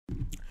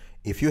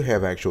If you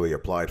have actually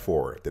applied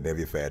for the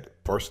Navy Fed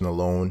personal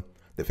loan,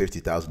 the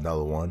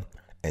 $50,000 one,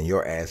 and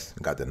your ass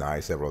got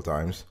denied several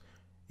times,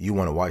 you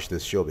want to watch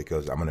this show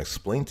because I'm going to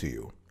explain to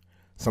you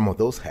some of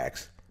those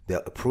hacks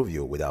that approve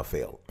you without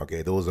fail.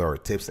 Okay, those are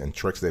tips and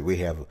tricks that we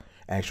have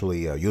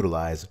actually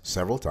utilized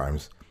several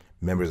times,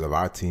 members of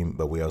our team,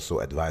 but we also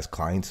advise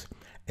clients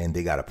and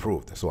they got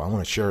approved. So I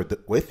want to share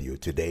with you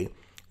today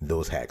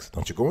those hacks.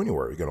 Don't you go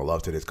anywhere. You're going to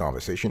love today's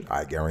conversation.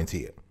 I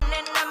guarantee it.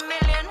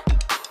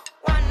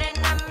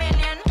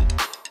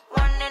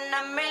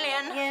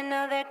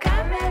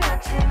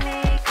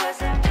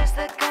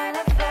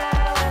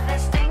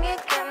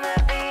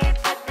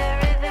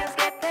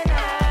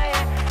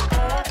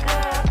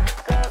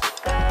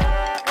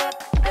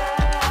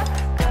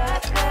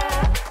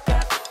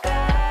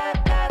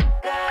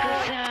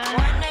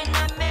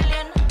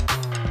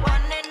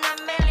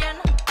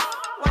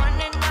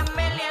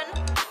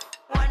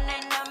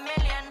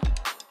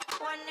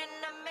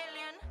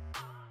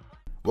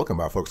 Welcome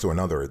back, folks, to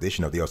another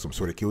edition of the Awesome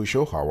Sort of Kiwi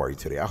Show. How are you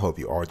today? I hope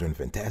you are doing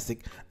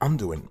fantastic. I'm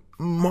doing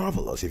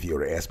marvelous, if you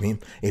were to ask me.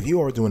 If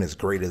you are doing as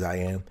great as I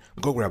am,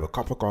 go grab a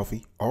cup of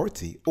coffee or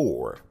tea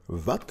or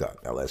vodka.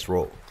 Now let's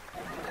roll.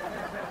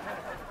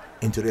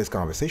 In today's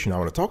conversation, I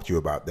want to talk to you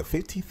about the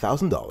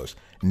 $50,000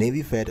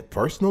 Navy Fed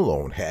personal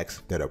loan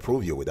hacks that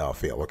approve you without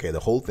fail. Okay, the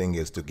whole thing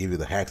is to give you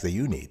the hacks that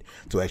you need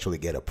to actually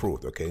get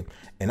approved. Okay,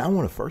 and I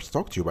want to first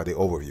talk to you about the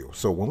overview.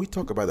 So when we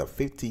talk about the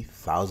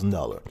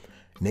 $50,000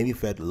 Navy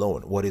Fed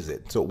loan, what is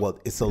it? So, well,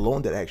 it's a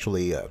loan that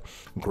actually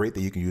great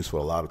that you can use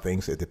for a lot of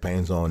things. It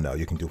depends on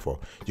you can do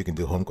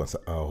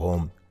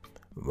home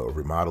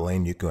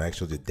remodeling. You can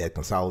actually do debt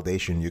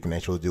consolidation. You can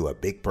actually do a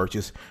big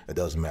purchase. It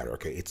doesn't matter.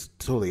 Okay, it's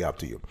totally up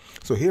to you.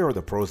 So here are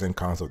the pros and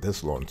cons of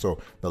this loan. So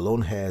the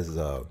loan has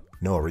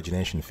no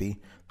origination fee.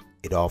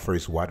 It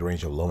offers a wide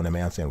range of loan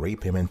amounts and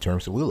repayment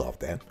terms. So we love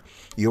that.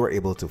 You are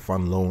able to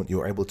fund loan.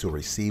 You are able to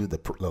receive the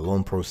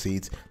loan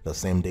proceeds the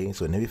same day.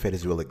 So Navy Fed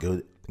is really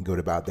good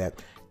about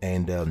that.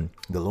 And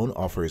the loan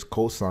offers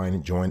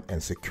co-sign, joint,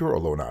 and secure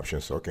loan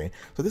options. Okay,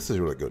 so this is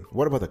really good.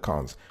 What about the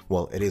cons?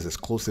 Well, it is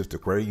exclusive to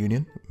credit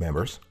union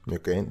members.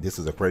 Okay, this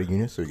is a credit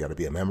union, so you got to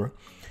be a member.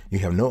 You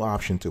have no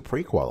option to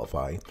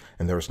pre-qualify,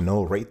 and there's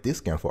no rate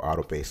discount for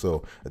auto pay.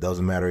 So it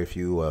doesn't matter if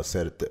you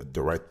set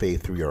direct pay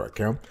through your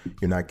account,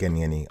 you're not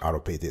getting any auto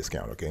pay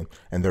discount. Okay,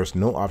 and there's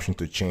no option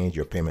to change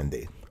your payment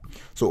date.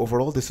 So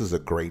overall, this is a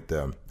great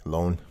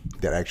loan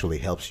that actually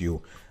helps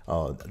you.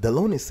 The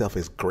loan itself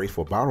is great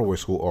for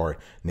borrowers who are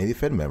Navy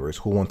Fed members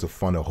who want to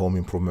fund a home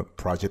improvement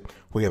project,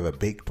 who have a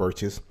big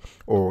purchase,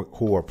 or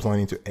who are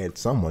planning to add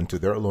someone to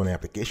their loan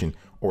application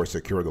or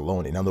secure the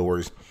loan. In other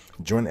words,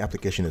 joint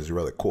application is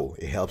really cool.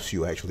 It helps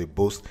you actually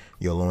boost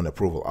your loan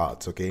approval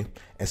odds. Okay,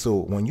 and so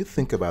when you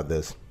think about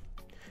this,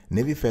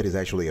 Navy Fed is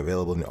actually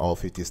available in all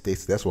 50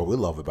 states. That's what we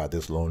love about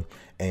this loan.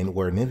 And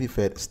where Navy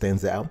Fed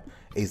stands out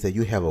is that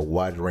you have a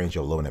wide range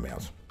of loan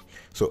amounts.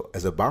 So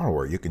as a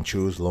borrower, you can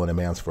choose loan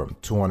amounts from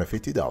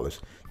 $250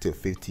 to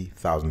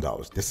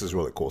 $50,000. This is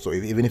really cool. So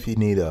even if you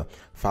need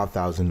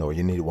 $5,000 or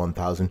you need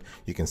 $1,000,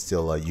 you can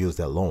still use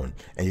that loan.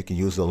 And you can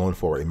use the loan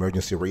for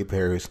emergency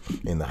repairs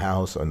in the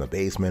house or in the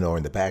basement or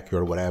in the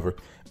backyard or whatever,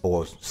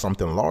 or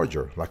something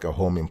larger like a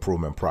home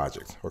improvement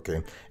project.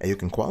 Okay, and you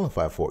could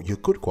qualify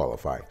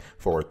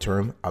for a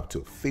term up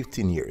to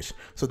 15 years.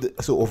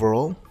 So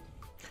overall,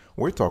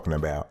 we're talking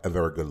about a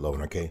very good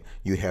loan. Okay,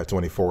 you have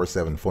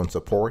 24/7 phone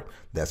support.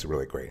 That's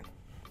really great.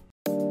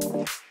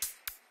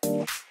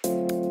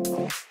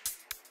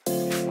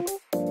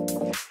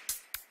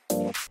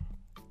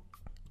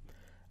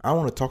 I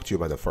want to talk to you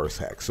about the first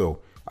hack. So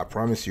I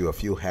promise you a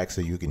few hacks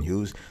that you can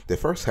use. The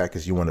first hack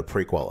is you want to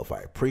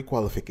pre-qualify.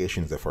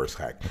 Pre-qualification is the first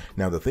hack.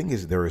 Now the thing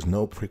is, there is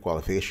no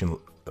pre-qualification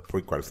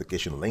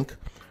link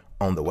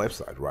on the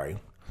website, right?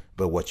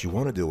 But what you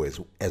want to do is,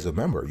 as a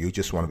member, you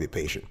just want to be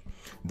patient.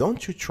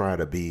 Don't you try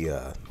to be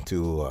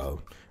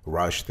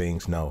rush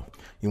things. No,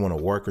 you want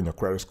to work on your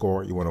credit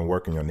score. You want to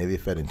work on your Navy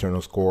Fed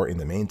internal score. In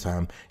the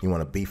meantime, you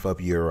want to beef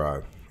up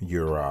your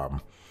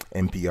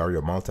MPR,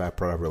 your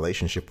multi-product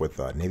relationship with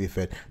Navy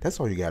Fed. That's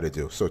all you got to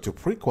do. So to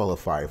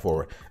pre-qualify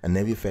for a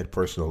Navy Fed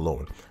personal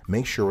loan,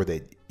 make sure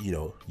that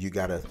you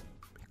got to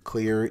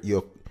clear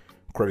your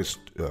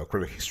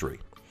credit history.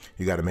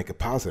 You got to make it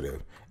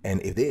positive.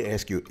 And if they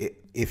ask you,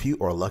 if you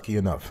are lucky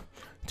enough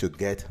to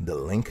get the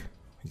link,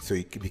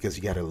 because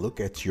you got to look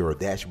at your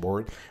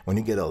dashboard. When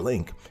you get a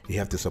link, you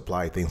have to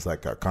supply things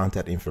like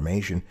contact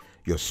information,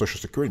 your social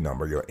security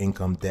number, your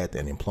income, debt,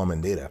 and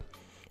employment data.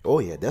 Oh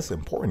yeah, that's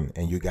important.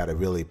 And you got to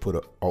really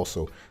put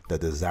also the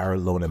desired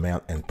loan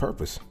amount and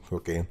purpose.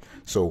 Okay,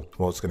 so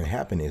what's going to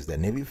happen is that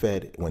Navy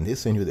Fed, when they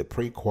send you the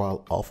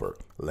pre-qual offer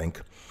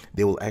link,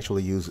 they will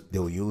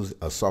use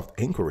a soft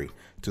inquiry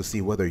to see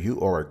whether you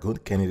are a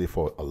good candidate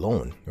for a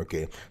loan.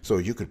 Okay, so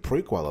you could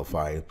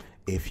pre-qualify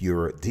if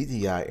your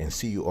DTI and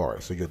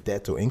CUR, so your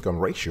debt to income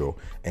ratio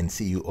and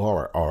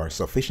CUR, are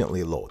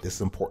sufficiently low. This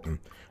is important.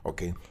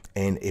 Okay,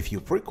 and if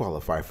you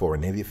pre-qualify for a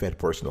Navy Fed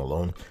personal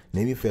loan,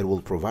 Navy Fed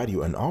will provide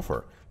you an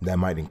offer that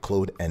might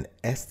include an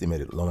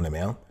estimated loan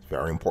amount,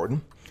 very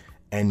important,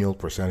 annual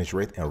percentage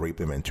rate, and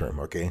repayment term.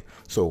 Okay,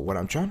 so what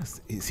I'm trying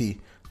to see,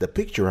 the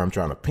picture I'm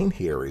trying to paint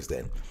here is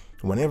that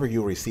whenever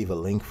you receive a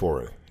link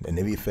for a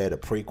Navy Fed, a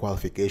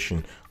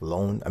pre-qualification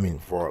loan,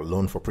 for a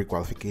loan for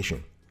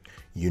pre-qualification,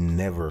 you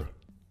never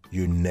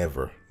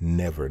ignore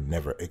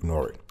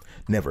it.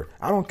 Never.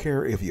 I don't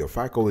care if your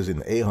FICO is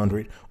in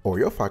 800 or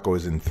your FICO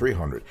is in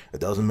 300. It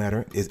doesn't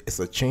matter. It's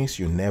a chance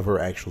you never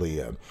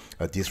actually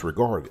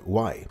disregard.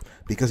 Why?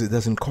 Because it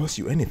doesn't cost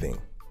you anything.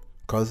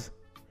 Because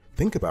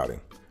think about it.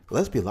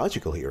 Let's be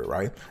logical here,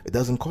 right? It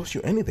doesn't cost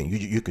you anything.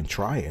 You can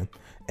try it,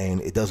 and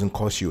it doesn't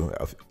cost you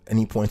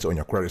any points on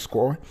your credit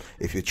score.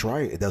 If you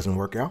try it, it doesn't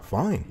work out,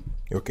 fine.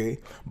 Okay,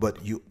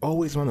 but you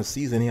always want to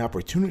seize any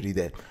opportunity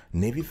that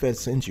Navy Fed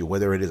sends you,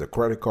 whether it is a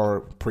credit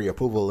card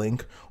pre-approval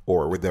link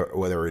or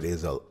whether it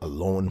is a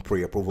loan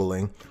pre-approval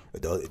link.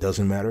 It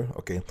doesn't matter.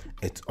 Okay,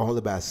 it's all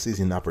about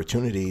seizing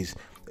opportunities,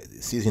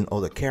 seizing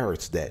all the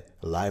carrots that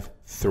life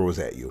throws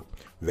at you.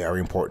 Very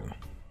important.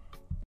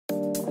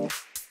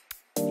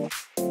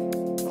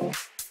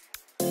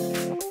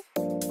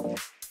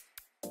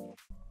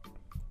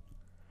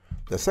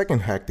 The second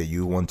hack that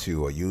you want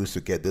to use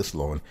to get this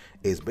loan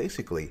is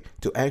basically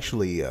to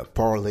actually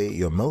parlay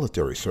your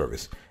military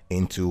service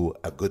into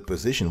a good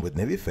position with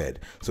Navy Fed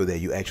so that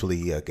you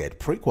actually get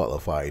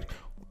pre-qualified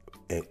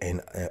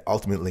and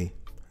ultimately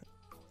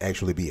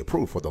actually be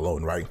approved for the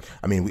loan, right?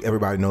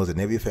 Everybody knows that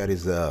Navy Fed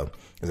is a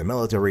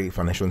military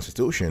financial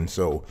institution.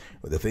 So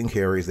the thing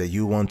here is that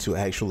you want to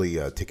actually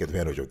take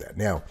advantage of that.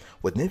 Now,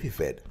 with Navy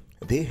Fed,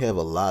 they have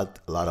a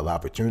lot of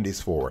opportunities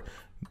for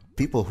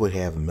people who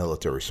have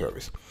military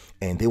service,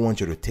 and they want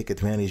you to take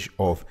advantage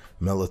of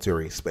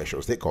military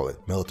specials. They call it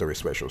military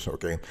specials,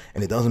 okay?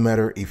 And it doesn't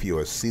matter if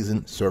you're a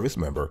seasoned service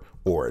member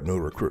or a new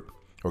recruit,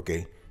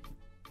 okay?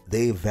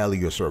 They value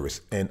your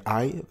service, and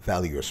I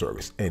value your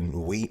service, and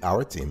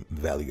our team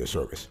value your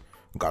service.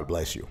 God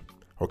bless you,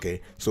 okay?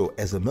 So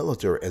as a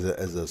military, as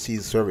a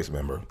seasoned service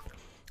member,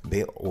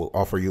 they will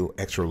offer you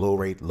extra low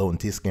rate loan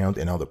discount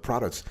and other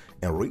products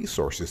and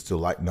resources to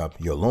lighten up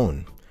your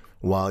loan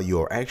while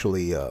you're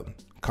actually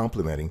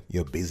complementing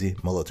your busy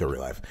military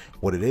life.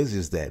 What it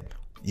is that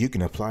you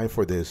can apply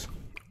for this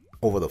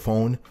over the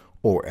phone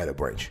or at a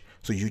branch.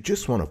 So you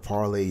just want to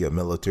parlay your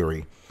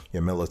military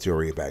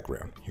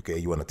background. Okay,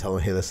 you want to tell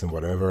them, hey, listen,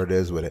 whatever it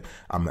is with it,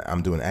 I'm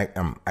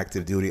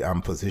active duty,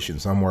 I'm positioned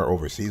somewhere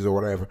overseas or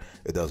whatever.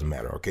 It doesn't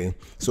matter. Okay,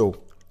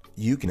 so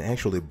you can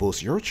actually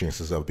boost your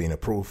chances of being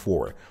approved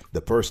for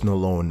the personal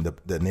loan,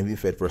 the Navy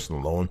Fed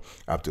personal loan,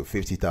 up to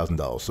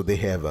 $50,000. So they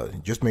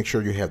have just make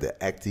sure you have the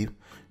active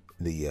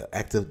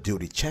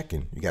duty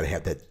check-in. You got to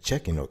have that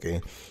check-in,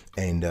 okay?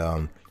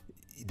 And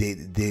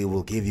they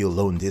will give you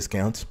loan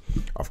discounts,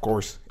 of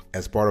course,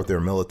 as part of their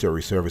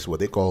military service, what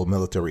they call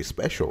military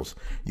specials.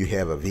 You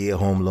have a VA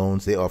home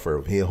loans. They offer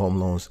VA home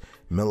loans,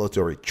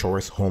 military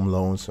choice home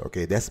loans.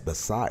 Okay, that's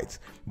besides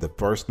the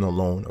personal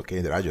loan, okay,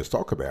 that I just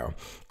talked about.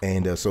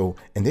 And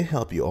and they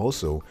help you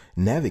also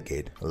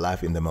navigate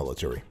life in the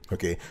military.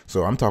 Okay,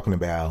 so I'm talking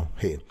about,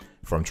 hey,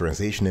 from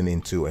transitioning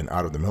into and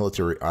out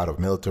of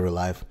military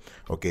life,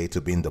 okay, to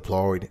being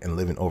deployed and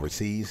living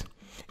overseas.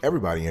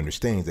 Everybody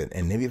understands that,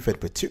 and Navy Fed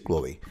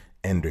particularly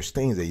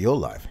understands that your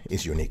life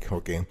is unique,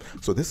 okay?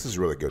 So this is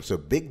really good. So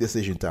big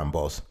decision time,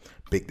 boss.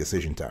 Big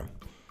decision time.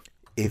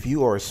 If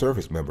you are a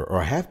service member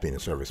or have been a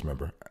service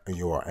member, and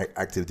you are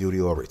active duty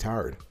or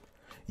retired,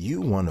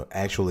 you want to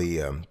actually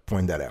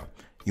point that out.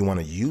 You want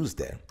to use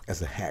that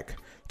as a hack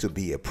to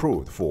be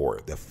approved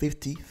for the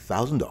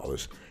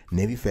 $50,000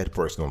 Navy Fed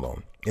personal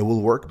loan. It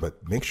will work,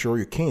 but make sure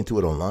you can't do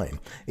it online.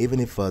 Even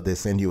if they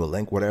send you a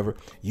link, whatever,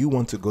 you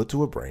want to go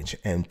to a branch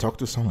and talk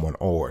to someone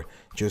or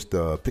just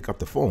pick up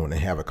the phone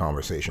and have a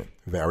conversation.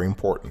 Very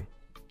important.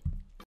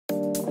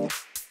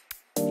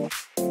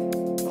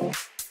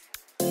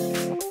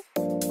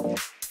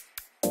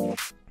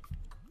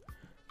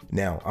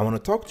 Now, I want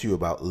to talk to you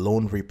about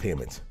loan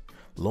repayment.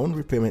 Loan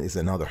repayment is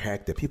another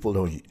hack that people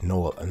don't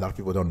know. A lot of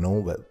people don't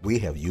know, but we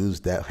have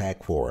used that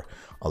hack for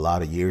a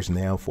lot of years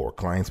now for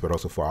clients, but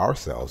also for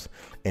ourselves.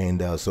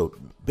 And so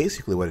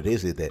basically what it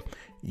is that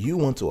you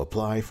want to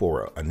apply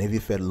for a Navy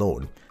Fed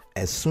loan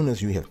as soon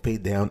as you have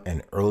paid down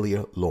an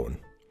earlier loan.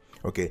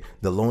 Okay,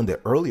 the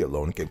earlier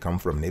loan can come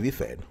from Navy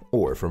Fed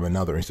or from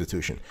another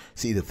institution.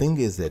 See, the thing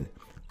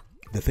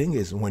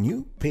is when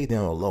you pay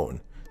down a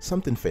loan,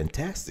 something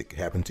fantastic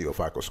happened to your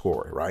FICO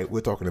score, right?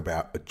 We're talking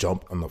about a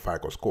jump on the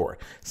FICO score.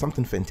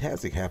 Something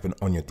fantastic happened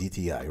on your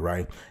DTI,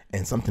 right?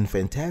 And something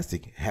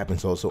fantastic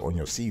happens also on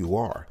your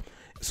CUR.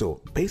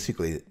 So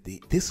basically,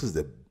 this is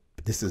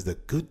the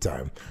good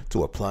time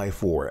to apply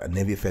for a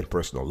Navy Fed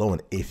personal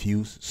loan if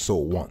you so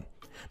want.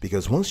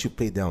 Because once you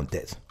pay down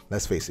debt,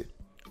 let's face it,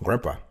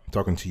 Grandpa, I'm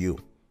talking to you.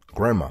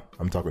 Grandma,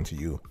 I'm talking to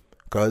you.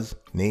 Cuz,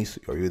 niece,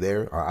 are you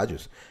there?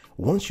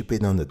 Once you pay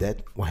down the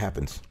debt, what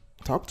happens?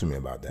 Talk to me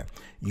about that.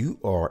 You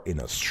are in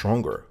a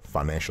stronger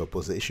financial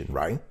position,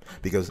 right?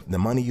 Because the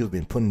money you've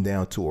been putting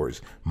down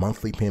towards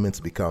monthly payments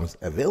becomes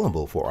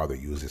available for other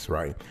uses,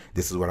 right?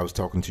 This is what I was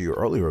talking to you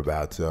earlier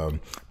about, the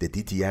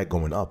DTI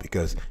going up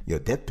because your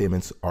debt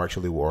payments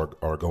actually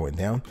are going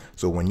down.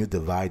 So when you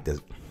divide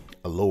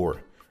a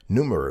lower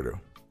numerator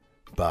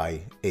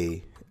by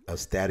a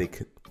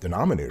static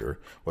denominator,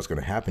 what's going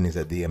to happen is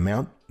that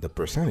the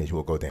percentage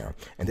will go down.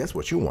 And that's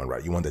what you want,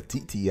 right? You want the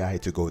DTI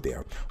to go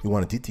down. You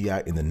want a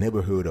DTI in the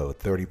neighborhood of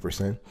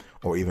 30%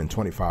 or even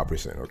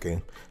 25%,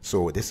 okay?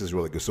 So this is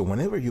really good. So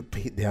whenever you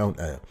pay down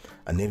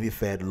a Navy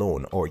Fed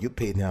loan or you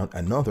pay down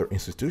another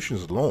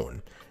institution's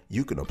loan,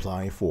 you can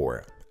apply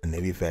for a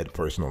Navy Fed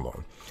personal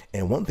loan.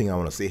 And one thing I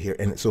want to say here,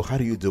 and so how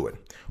do you do it?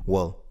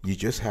 Well, you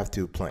just have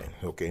to plan,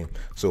 okay?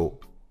 So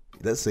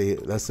let's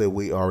say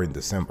we are in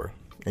December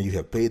and you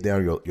have paid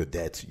down your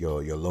debt,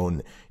 your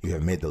loan, you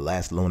have made the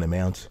last loan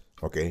amount,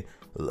 okay,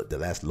 the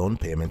last loan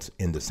payments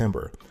in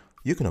December.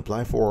 You can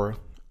apply for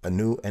a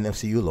new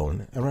NFCU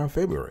loan around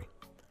February.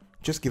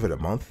 Just give it a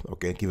month,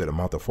 okay, give it a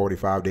month of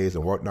 45 days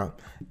and whatnot,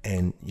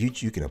 and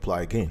you can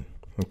apply again,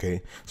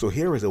 okay. So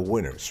here is a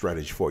winner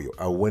strategy for you,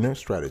 a winner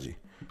strategy.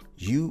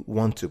 You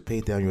want to pay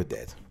down your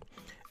debt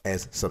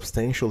as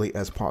substantially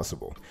as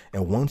possible,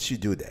 and once you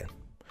do that,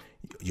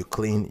 you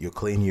clean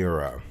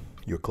your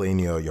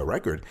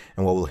record,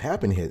 and what will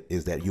happen here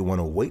is that you want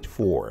to wait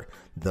for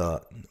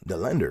the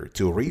lender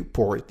to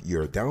report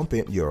your down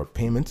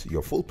payment,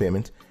 your full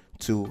payment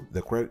to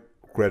the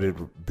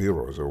credit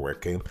bureaus, or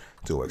okay,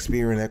 to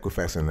Experian,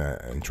 Equifax,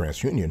 and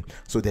TransUnion,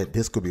 so that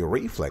this could be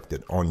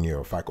reflected on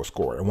your FICO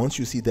score. And once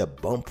you see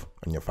that bump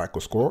on your FICO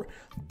score,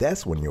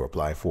 that's when you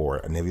apply for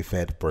a Navy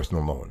Fed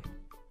personal loan.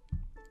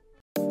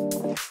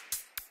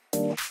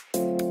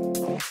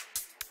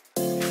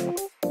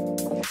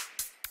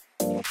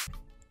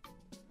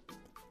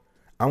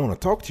 I want to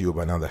talk to you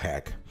about another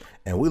hack,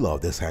 and we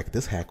love this hack.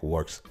 This hack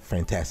works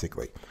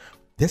fantastically.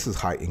 This is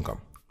high income.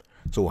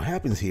 So what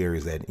happens here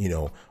is that,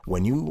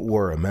 when you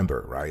were a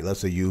member, right?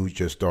 Let's say you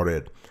just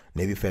started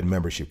Navy Fed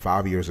membership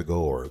 5 years ago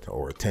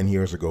or 10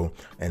 years ago.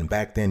 And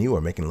back then you were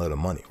making a lot of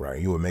money,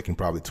 right? You were making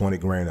probably 20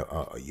 grand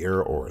a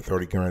year or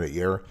 30 grand a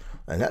year.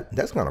 And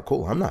that's kind of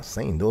cool. I'm not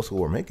saying those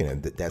who are making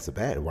it, that's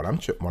bad. What I'm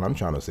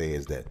trying to say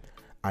is that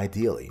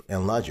ideally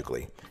and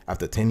logically,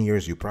 after 10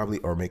 years, you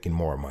probably are making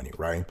more money,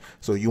 right?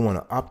 So you want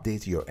to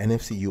update your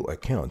NFCU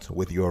account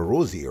with your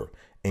rosier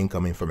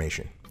income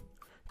information.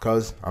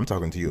 Because I'm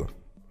talking to you.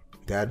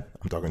 Dad,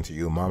 I'm talking to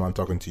you. Mom, I'm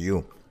talking to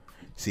you.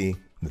 See,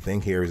 the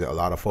thing here is that a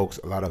lot of folks,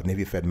 a lot of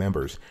Navy Fed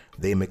members,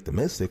 they make the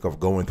mistake of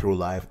going through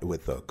life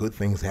with good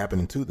things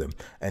happening to them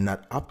and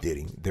not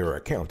updating their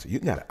account. You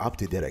got to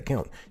update that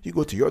account. You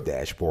go to your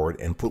dashboard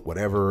and put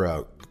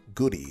whatever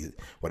goodie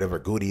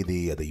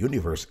the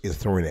universe is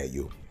throwing at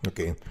you.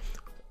 Okay,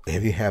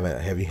 have you had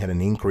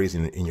an increase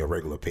in your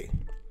regular pay?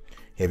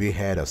 Have you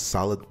had a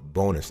solid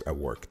bonus at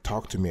work?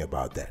 Talk to me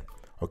about that.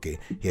 Okay,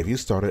 have you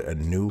started a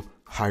new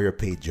higher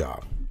paid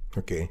job?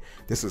 Okay,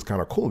 this is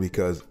kind of cool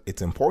because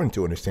it's important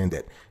to understand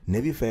that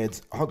Navy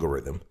Fed's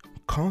algorithm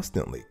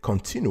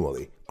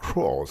continually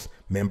crawls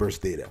members'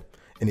 data,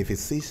 and if it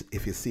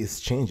sees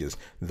changes,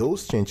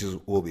 those changes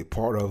will be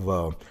part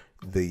of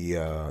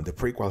the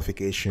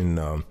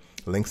pre-qualification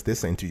links they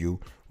send to you,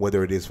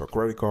 whether it is for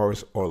credit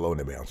cards or loan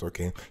amounts.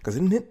 Okay, because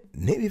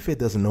Navy Fed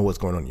doesn't know what's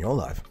going on in your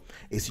life.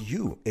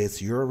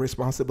 It's your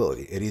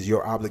responsibility. It is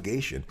your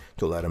obligation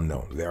to let them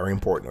know. Very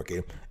important.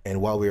 Okay,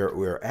 and while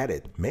we're at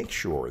it, make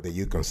sure that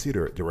you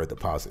consider direct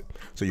deposit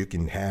so you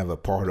can have a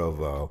part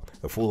of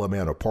the full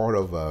amount or part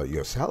of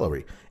your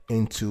salary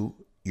into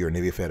your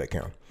Navy Fed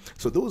account.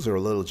 So those are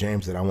little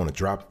gems that I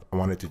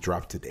wanted to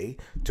drop today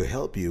to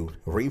help you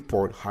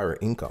report higher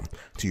income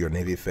to your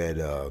Navy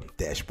Fed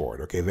dashboard.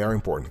 Okay, very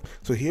important.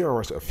 So here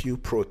are a few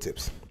pro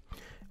tips.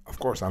 Of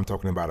course, I'm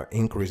talking about an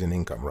increase in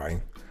income,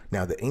 right?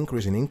 Now, the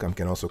increase in income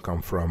can also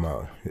come from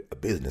a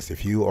business.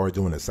 If you are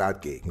doing a side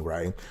gig,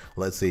 right?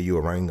 Let's say you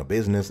are running a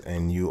business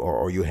and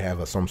you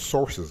have some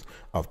sources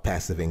of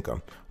passive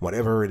income,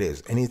 whatever it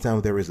is.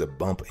 Anytime there is a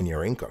bump in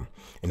your income,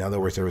 in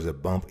other words, there is a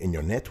bump in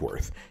your net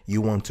worth,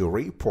 you want to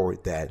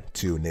report that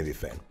to Navy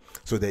Fed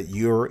so that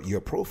your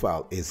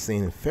profile is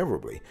seen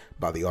favorably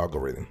by the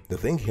algorithm. The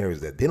thing here is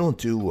that they don't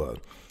do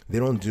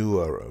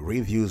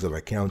reviews of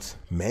accounts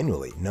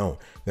manually. No,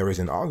 there is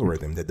an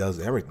algorithm that does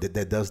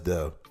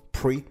the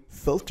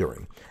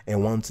pre-filtering,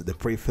 and once the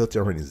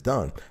pre-filtering is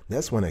done,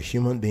 that's when a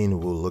human being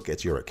will look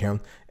at your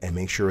account and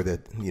make sure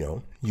that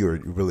you're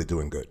really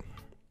doing good.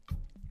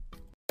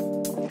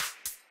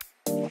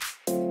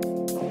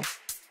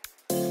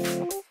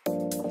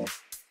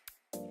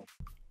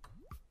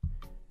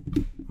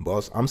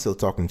 Boss, I'm still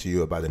talking to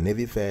you about the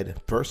Navy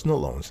Fed personal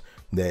loans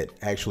that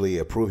actually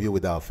approve you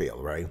without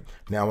fail, right?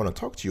 Now I want to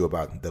talk to you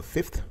about the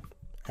fifth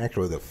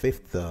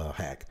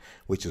hack,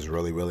 which is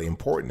really, really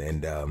important.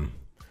 And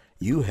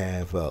you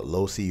have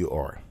low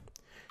CUR.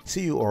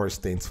 CUR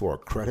stands for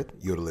credit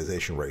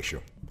utilization ratio.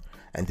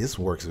 And this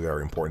works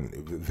very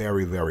important,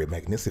 very, very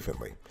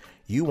magnificently.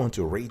 you want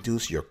to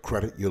reduce your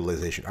credit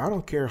utilization. I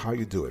don't care how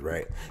you do it,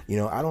 right?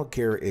 I don't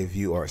care if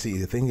you are, see,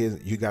 the thing is,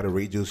 you got to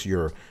reduce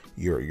your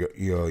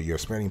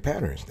spending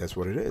patterns. That's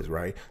what it is,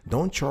 right?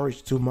 Don't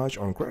charge too much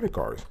on credit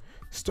cards.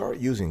 Start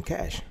using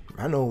cash.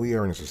 I know we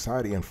are in a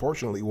society,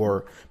 unfortunately,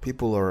 where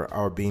people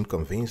are being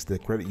convinced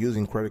that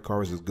using credit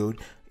cards is good.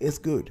 It's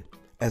good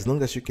as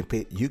long as you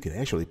can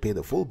actually pay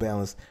the full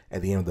balance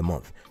at the end of the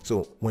month.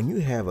 So when you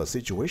have a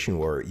situation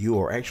where you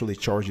are actually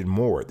charging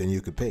more than you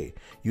could pay,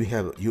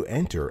 you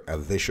enter a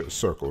vicious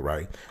circle,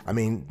 right? I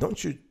mean,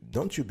 don't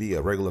you be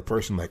a regular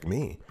person like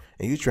me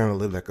and you trying to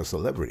live like a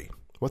celebrity.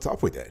 What's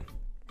up with that?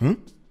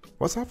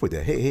 What's up with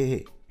that?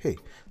 Hey.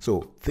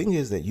 So thing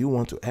is that you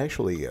want to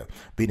actually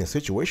be in a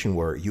situation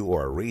where you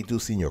are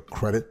reducing your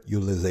credit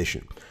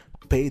utilization.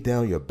 Pay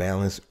down your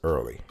balance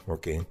early,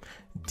 okay?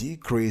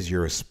 Decrease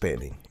your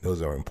spending.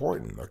 Those are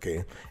important,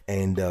 okay?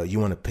 And you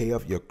want to pay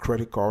off your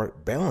credit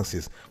card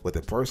balances with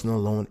a personal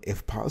loan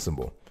if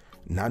possible.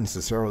 Not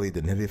necessarily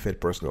the Navy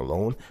Fed personal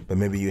loan, but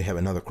maybe you have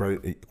another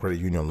credit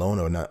union loan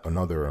or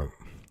another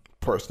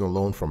personal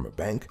loan from a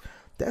bank.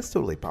 That's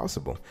totally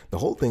possible. The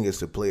whole thing is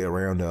to play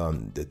around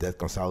the debt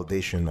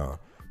consolidation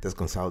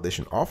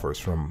offers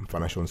from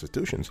financial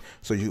institutions.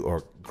 So you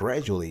are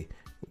gradually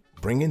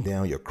bringing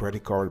down your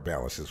credit card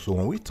balances. So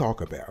when we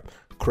talk about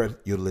credit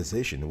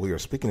utilization, we are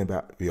speaking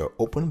about your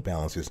open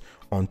balances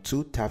on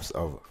two types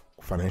of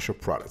financial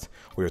products.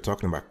 We are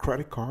talking about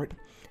credit card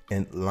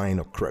and line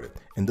of credit.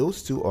 And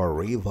those two are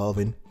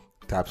revolving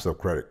types of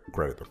credit,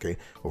 okay?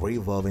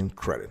 Revolving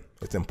credit.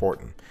 It's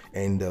important.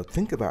 And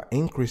think about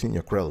increasing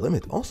your credit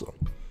limit also.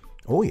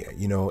 Oh yeah,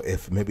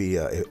 if maybe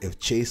if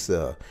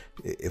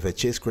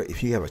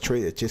you have a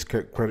Chase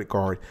credit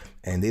card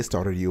and they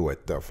started you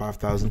at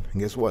 5,000,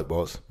 guess what,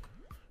 boss?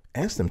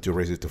 Ask them to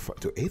raise it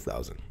to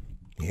 8,000.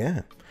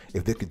 Yeah,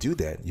 if they could do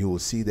that, you will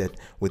see that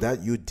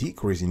without you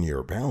decreasing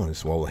your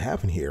balance, what will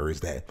happen here is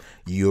that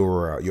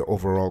your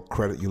overall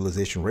credit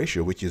utilization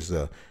ratio, which is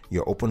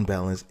your open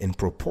balance in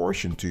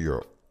proportion to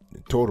your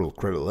total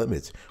credit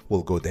limits,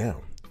 will go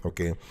down.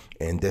 Okay,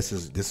 and this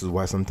is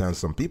why sometimes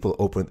some people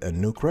open a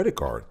new credit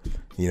card.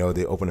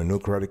 They open a new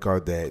credit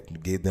card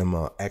that gave them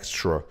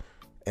extra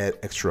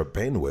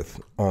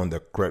bandwidth on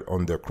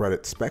the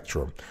credit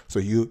spectrum. So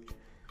you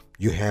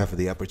have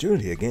the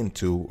opportunity again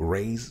to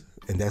raise,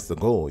 and that's the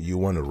goal. You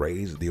want to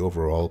raise the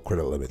overall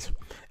credit limits.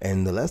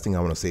 And the last thing I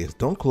want to say is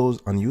don't close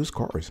unused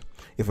cards.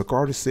 If a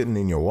card is sitting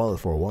in your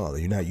wallet for a while and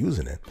you're not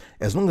using it,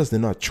 as long as they're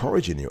not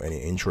charging you any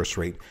interest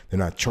rate, they're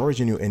not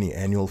charging you any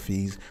annual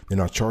fees, they're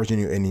not charging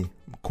you any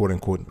quote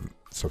unquote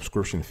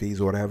subscription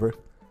fees or whatever,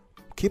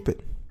 keep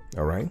it.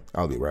 All right.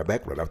 I'll be right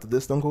back right after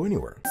this. Don't go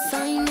anywhere.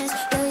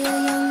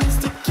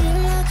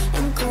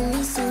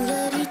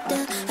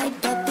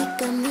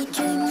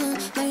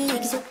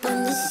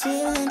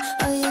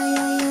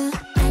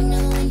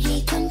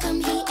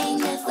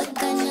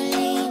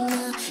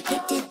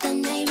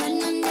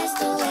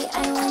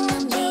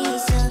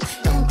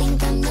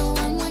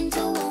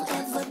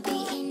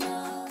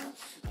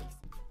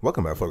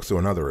 Welcome back, folks, to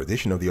another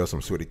edition of the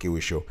Awesome Sweetie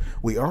Kiwi Show.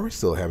 We are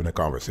still having a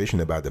conversation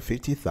about the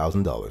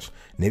 $50,000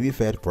 Navy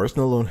Fed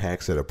personal loan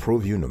hacks that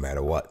approve you no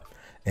matter what.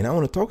 And I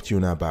want to talk to you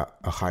now about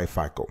a high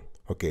FICO.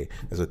 Okay,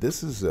 and so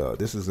this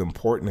is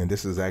important, and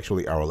this is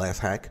actually our last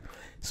hack.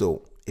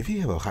 So if you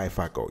have a high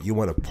FICO, you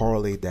want to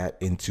parlay that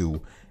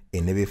into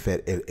a Navy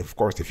Fed. Of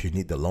course, if you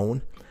need the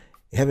loan,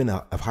 having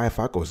a high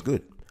FICO is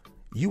good.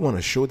 You want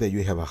to show that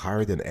you have a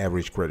higher than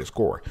average credit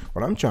score.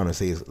 What I'm trying to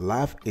say is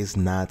life is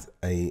not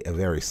a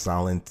very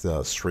silent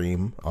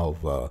stream,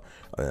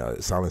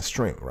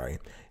 right?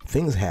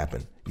 Things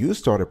happen. You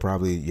started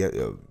probably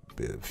a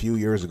few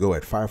years ago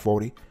at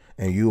 540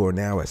 and you are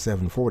now at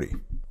 740.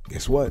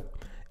 Guess what?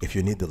 If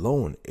you need the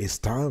loan, it's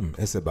time.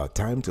 It's about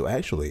time to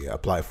actually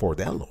apply for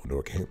that loan,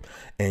 okay?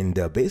 And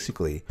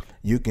basically,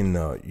 you can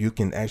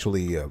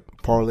actually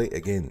parlay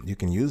again. You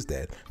can use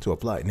that to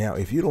apply. Now,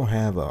 if you don't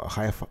have a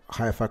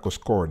high FICO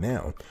score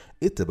now,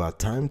 it's about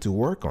time to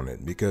work on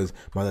it, because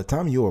by the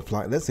time you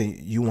apply, let's say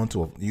you want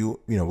to,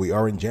 we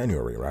are in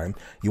January, right?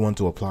 You want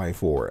to apply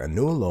for a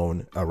new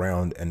loan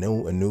around a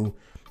new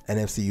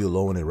NFCU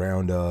loan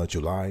around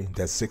July.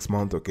 That's 6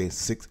 months, okay?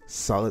 6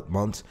 solid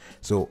months.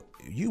 So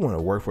you want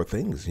to work for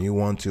things. You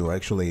want to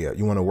actually,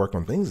 you want to work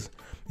on things.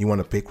 You want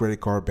to pay credit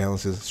card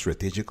balances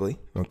strategically,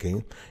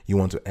 okay? You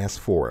want to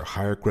ask for a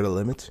higher credit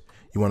limit.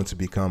 You want to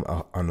become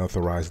an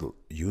authorized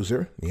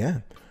user, yeah.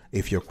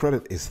 If your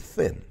credit is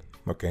thin,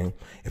 okay?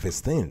 If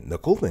it's thin, the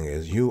cool thing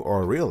is you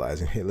are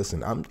realizing, hey,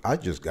 listen, I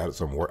just got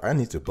some work. I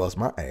need to bust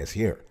my ass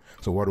here.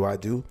 So what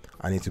do?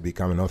 I need to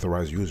become an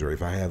authorized user.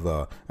 If I have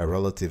a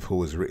relative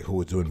who is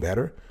doing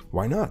better,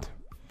 why not?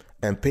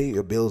 And pay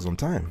your bills on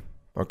time.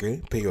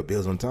 Okay, pay your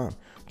bills on time.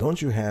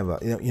 Don't you have a,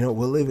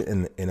 we live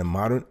in a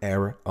modern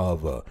era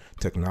of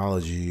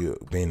technology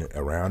being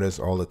around us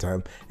all the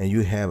time, and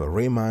you have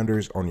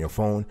reminders on your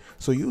phone.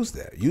 So use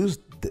that. Use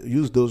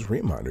those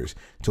reminders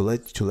to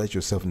let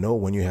yourself know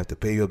when you have to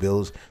pay your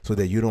bills, so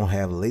that you don't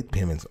have late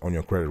payments on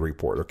your credit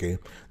report. Okay,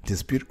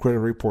 dispute credit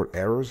report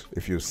errors.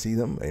 If you see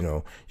them,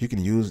 you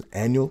can use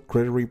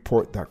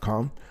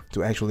annualcreditreport.com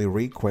to actually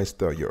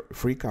request your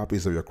free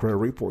copies of your credit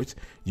reports.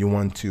 You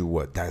want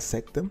to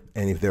dissect them,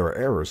 and if there are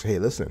errors, hey,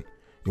 listen,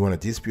 you want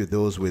to dispute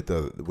those with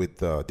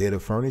data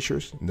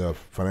furnishers, the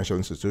financial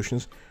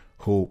institutions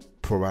who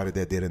provided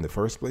that data in the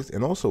first place,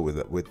 and also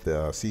with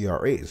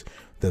CRAs,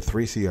 the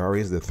three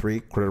CRAs, the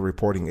three credit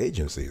reporting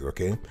agencies.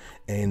 Okay,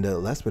 and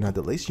last but not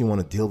the least, you want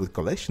to deal with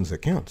collections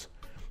accounts.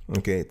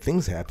 Okay,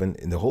 things happen,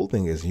 and the whole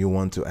thing is you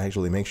want to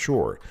actually make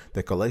sure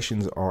that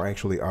collections are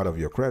actually out of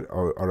your credit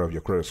or out of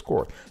your credit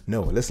score.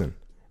 No, listen,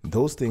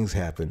 those things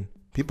happen.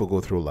 People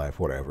go through life,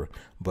 whatever,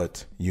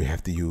 but you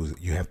have to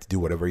do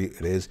whatever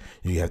it is.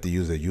 You have to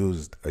use a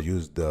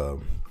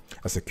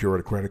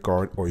secured credit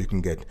card, or you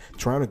can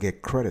trying to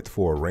get credit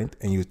for rent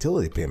and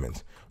utility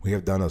payments. We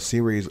have done a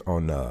series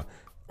on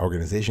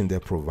organizations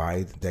that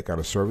provide that kind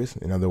of service.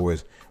 In other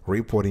words,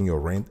 reporting your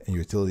rent and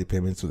utility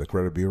payments to the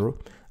credit bureau.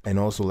 And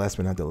also, last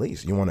but not the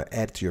least, you want to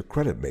add to your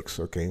credit mix.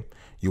 Okay,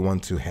 you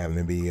want to have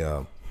maybe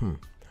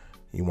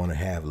you want to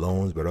have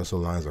loans, but also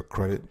lines of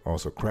credit,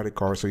 also credit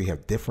cards. So you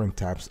have different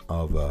types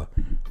of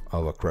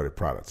credit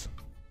products.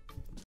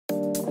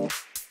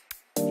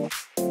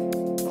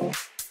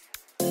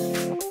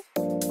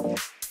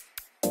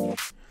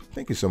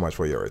 Thank you so much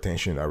for your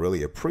attention. I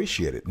really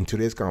appreciate it. In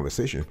today's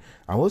conversation,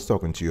 I was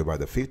talking to you about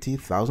the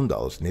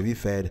 $50,000 Navy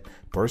Fed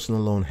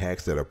personal loan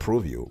hacks that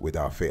approve you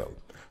without fail.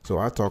 So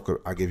I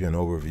give you an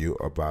overview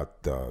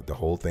about the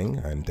whole thing,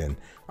 and then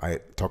I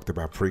talked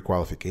about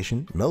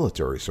pre-qualification,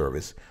 military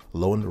service,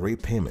 loan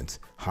repayments,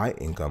 high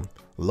income,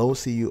 low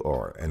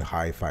CUR, and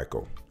high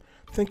FICO.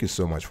 Thank you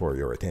so much for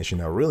your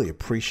attention. I really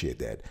appreciate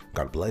that.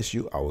 God bless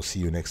you. I will see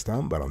you next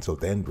time. But until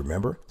then,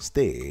 remember,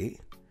 stay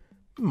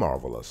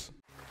marvelous.